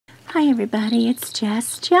Hi everybody, it's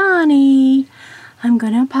just Johnny. I'm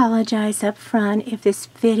going to apologize up front if this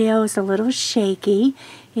video is a little shaky.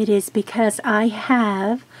 It is because I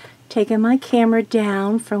have taken my camera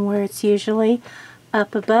down from where it's usually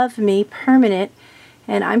up above me, permanent,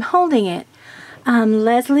 and I'm holding it.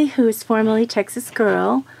 Leslie, who is formerly Texas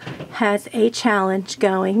Girl, has a challenge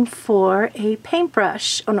going for a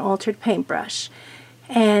paintbrush, an altered paintbrush.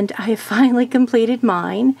 And I have finally completed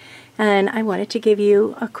mine, and I wanted to give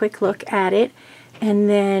you a quick look at it. And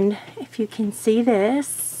then if you can see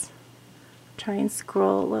this, try and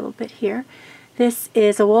scroll a little bit here. This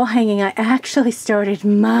is a wall hanging I actually started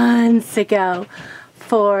months ago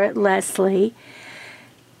for Leslie.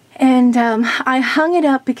 And I hung it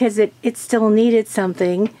up because it still needed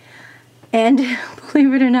something. And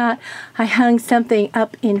believe it or not, I hung something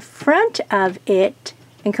up in front of it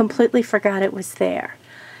and completely forgot it was there.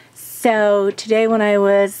 So today when I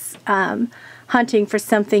was hunting for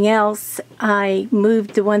something else, I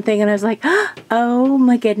moved the one thing and I was like, oh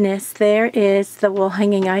my goodness, there is the wall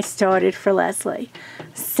hanging I started for Leslie.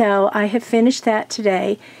 So I have finished that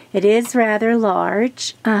today. It is rather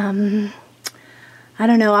large. I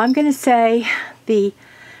don't know, I'm going to say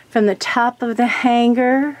from the top of the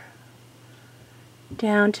hanger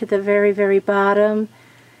down to the very, very bottom,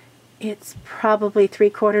 it's probably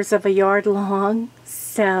 3/4 of a yard long.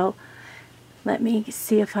 So let me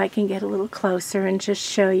see if I can get a little closer and just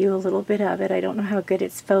show you a little bit of it. I don't know how good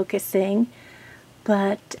it's focusing,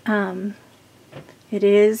 but it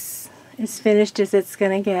is as finished as it's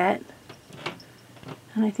going to get.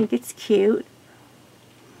 And I think it's cute.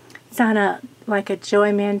 It's on like a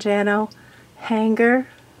Joy Mangano hanger.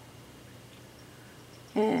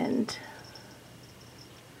 And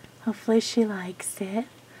hopefully she likes it.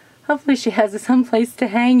 Hopefully she has someplace to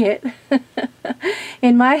hang it.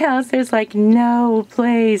 In my house, there's like no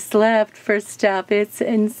place left for stuff. It's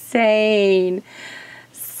insane.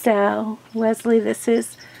 So, Leslie, this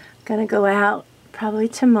is going to go out probably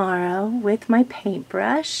tomorrow with my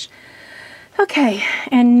paintbrush. Okay,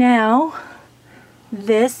 and now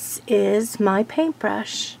this is my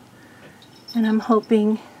paintbrush. And I'm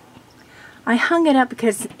hoping... I hung it up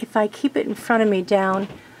because if I keep it in front of me down,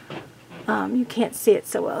 you can't see it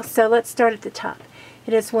so well. So let's start at the top.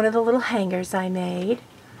 It is one of the little hangers I made,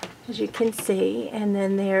 as you can see, and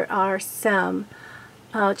then there are some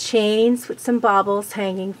chains with some baubles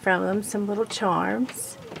hanging from them, some little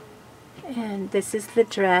charms. And this is the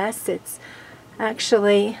dress. It's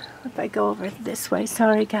actually, if I go over this way,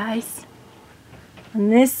 sorry guys, on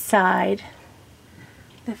this side,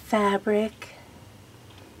 the fabric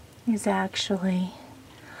is actually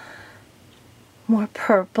more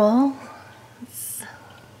purple. Let's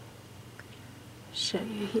show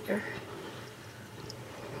you here.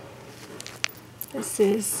 This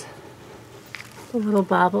is the little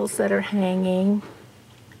baubles that are hanging.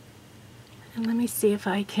 And let me see if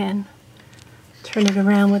I can turn it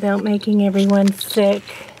around without making everyone sick.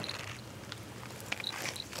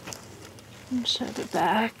 And show the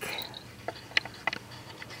back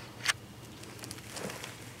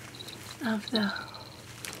of the,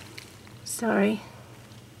 sorry.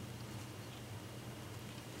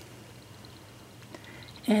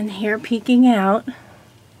 And here peeking out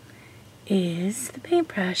is the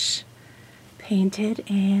paintbrush, painted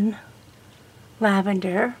in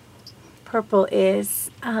lavender. Purple is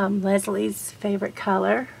Leslie's favorite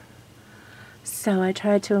color, so I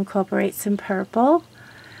tried to incorporate some purple,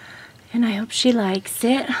 and I hope she likes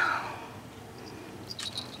it.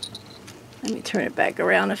 Let me turn it back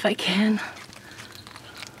around if I can.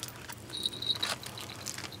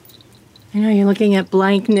 I know you're looking at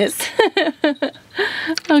blankness.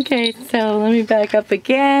 Okay, so let me back up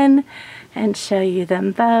again and show you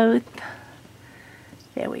them both.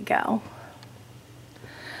 There we go.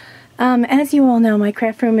 As you all know, my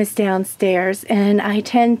craft room is downstairs, and I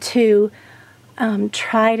tend to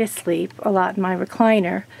try to sleep a lot in my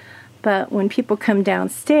recliner. But when people come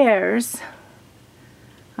downstairs,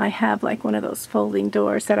 I have like one of those folding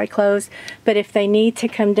doors that I close. But if they need to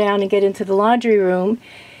come down and get into the laundry room,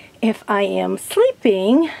 if I am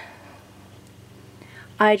sleeping,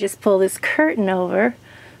 I just pull this curtain over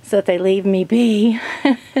so that they leave me be.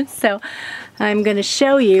 So I'm going to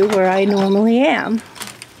show you where I normally am.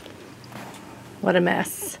 What a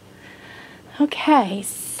mess. Okay,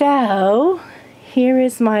 so here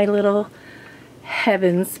is my little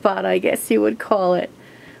heaven spot, I guess you would call it,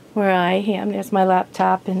 where I am. There's my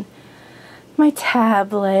laptop and my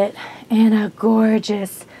tablet and a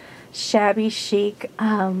gorgeous shabby chic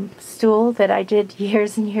stool that I did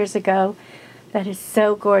years and years ago. That is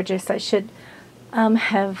so gorgeous. I should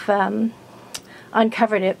have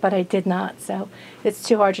uncovered it, but I did not, so it's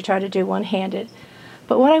too hard to try to do one-handed.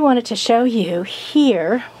 But what I wanted to show you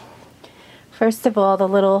here, first of all, the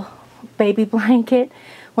little baby blanket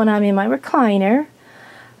when I'm in my recliner.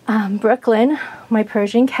 Brooklyn, my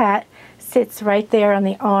Persian cat, sits right there on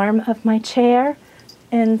the arm of my chair,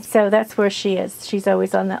 and so that's where she is. She's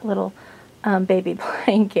always on that little baby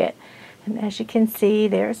blanket. And as you can see,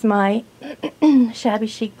 there's my shabby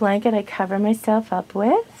chic blanket I cover myself up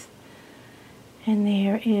with. And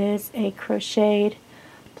there is a crocheted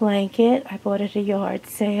blanket. I bought at a yard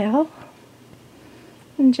sale.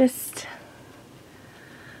 And just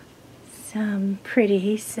some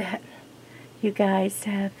pretties that you guys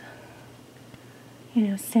have, you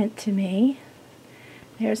know, sent to me.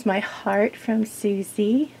 There's my heart from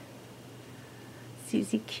Susie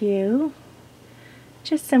Q.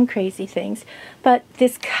 Just some crazy things. But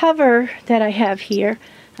this cover that I have here,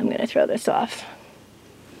 I'm going to throw this off.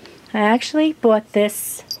 I actually bought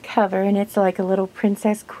this cover, and it's like a little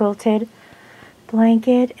princess quilted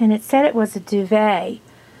blanket, and it said it was a duvet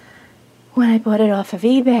when I bought it off of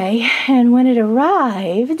eBay, and when it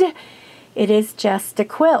arrived, it is just a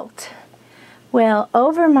quilt. Well,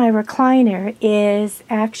 over my recliner is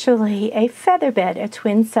actually a feather bed, a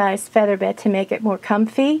twin-size feather bed to make it more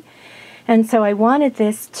comfy. And so I wanted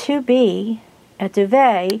this to be a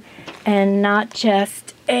duvet and not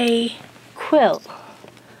just a quilt.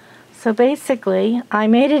 So basically, I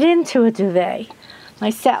made it into a duvet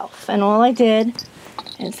myself. And all I did,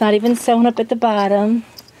 and it's not even sewn up at the bottom,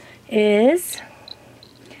 is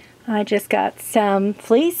I just got some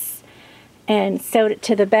fleece and sewed it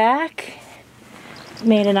to the back,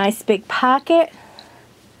 made a nice big pocket,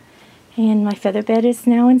 and my feather bed is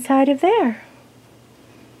now inside of there.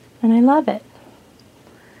 And I love it.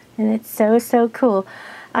 And it's so, so cool.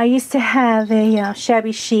 I used to have a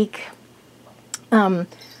shabby chic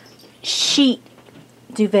sheet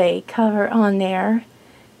duvet cover on there.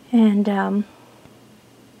 And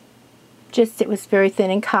just, it was very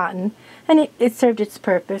thin and cotton. And it served its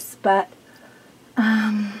purpose. But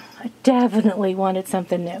I definitely wanted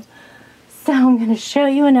something new. So I'm going to show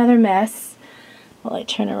you another mess while I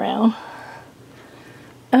turn around.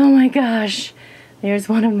 Oh my gosh. There's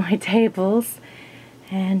one of my tables,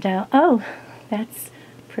 and oh, that's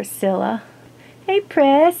Priscilla. Hey,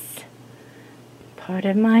 Pris. Part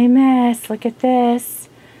of my mess. Look at this.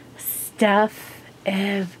 Stuff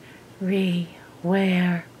everywhere.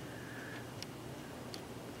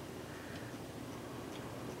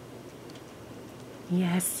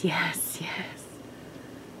 Yes, yes, yes.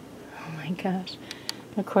 Oh my gosh.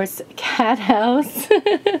 Of course, a cat house.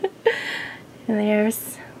 And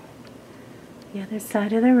there's the other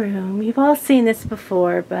side of the room. You've all seen this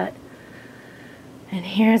before, but... And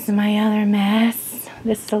here's my other mess.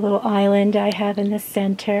 This is a little island I have in the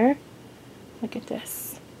center. Look at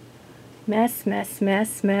this. Mess, mess,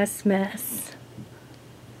 mess, mess, mess.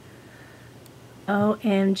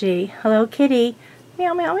 OMG. Hello, kitty.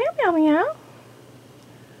 Meow, meow, meow, meow, meow.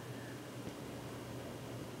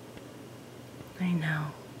 I know.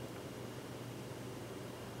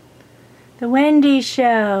 The Wendy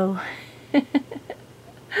Show.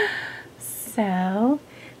 So,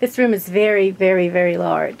 this room is very, very, very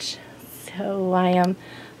large. So I am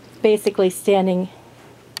basically standing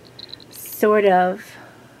sort of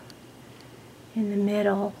in the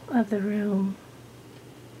middle of the room.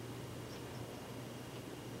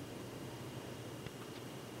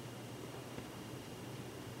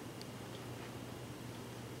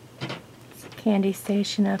 There's a candy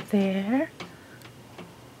station up there.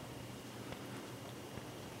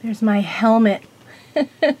 There's my helmet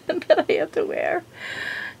that I have to wear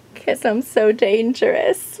because I'm so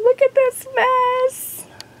dangerous. Look at this mess.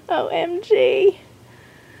 OMG.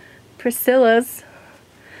 Priscilla's.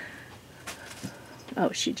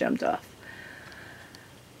 Oh, she jumped off.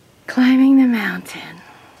 Climbing the mountain.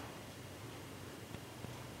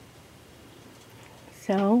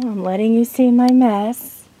 So I'm letting you see my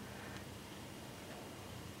mess.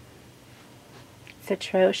 It's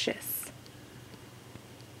atrocious.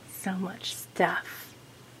 So much stuff.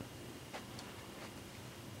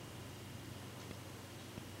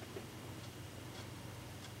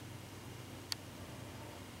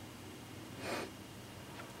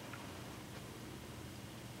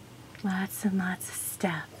 Lots and lots of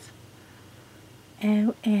stuff.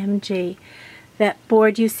 OMG. That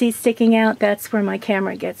board you see sticking out, that's where my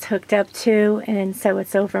camera gets hooked up to, and so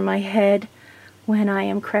it's over my head when I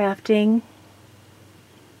am crafting.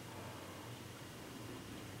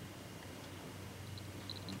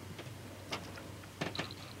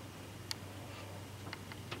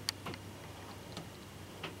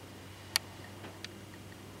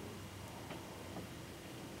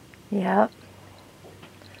 Yep.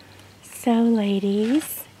 So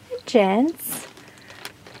ladies and gents,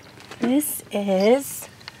 this is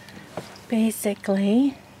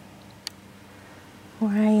basically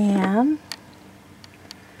where I am,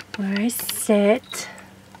 where I sit.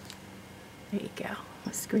 There you go, a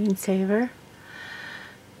screensaver.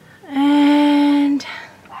 And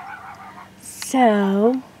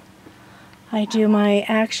so I do my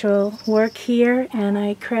actual work here, and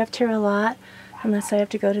I craft here a lot unless I have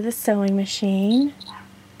to go to the sewing machine.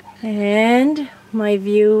 And my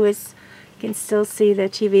view is, you can still see the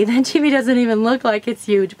TV. The TV doesn't even look like it's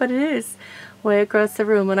huge, but it is way across the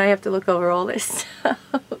room, and I have to look over all this stuff.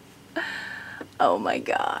 Oh my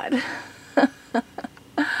God.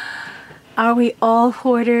 Are we all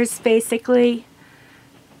hoarders, basically?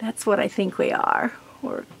 That's what I think we are.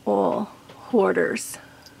 We're all hoarders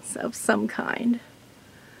of some kind.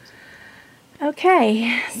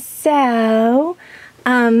 Okay, so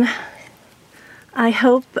I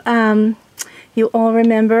hope you all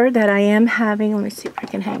remember that I am having, let me see if I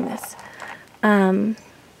can hang this,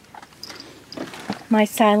 my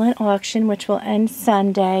silent auction, which will end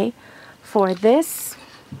Sunday, for this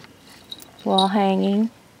wall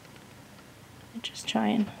hanging. Just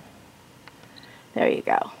trying. There you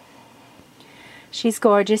go. She's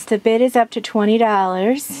gorgeous. The bid is up to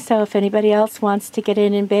 $20, so if anybody else wants to get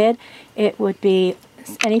in and bid, it would be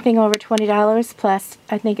anything over $20 plus,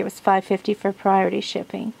 I think it was $5.50 for priority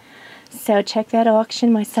shipping. So check that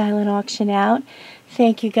auction, my silent auction, out.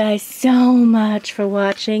 Thank you guys so much for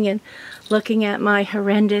watching and looking at my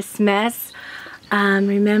horrendous mess.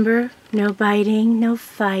 Remember, no biting, no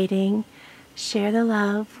fighting. Share the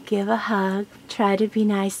love, give a hug, try to be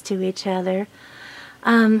nice to each other.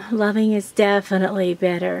 Loving is definitely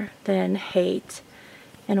better than hate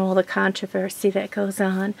and all the controversy that goes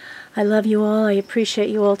on. I love you all. I appreciate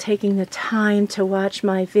you all taking the time to watch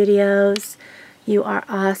my videos. You are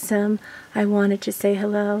awesome. I wanted to say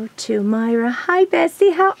hello to Myra. Hi,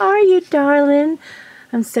 Bessie. How are you, darling?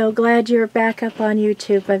 I'm so glad you're back up on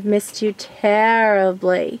YouTube. I've missed you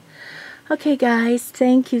terribly. Okay, guys.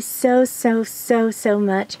 Thank you so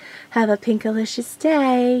much. Have a pinkalicious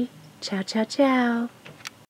day. Ciao, ciao, ciao.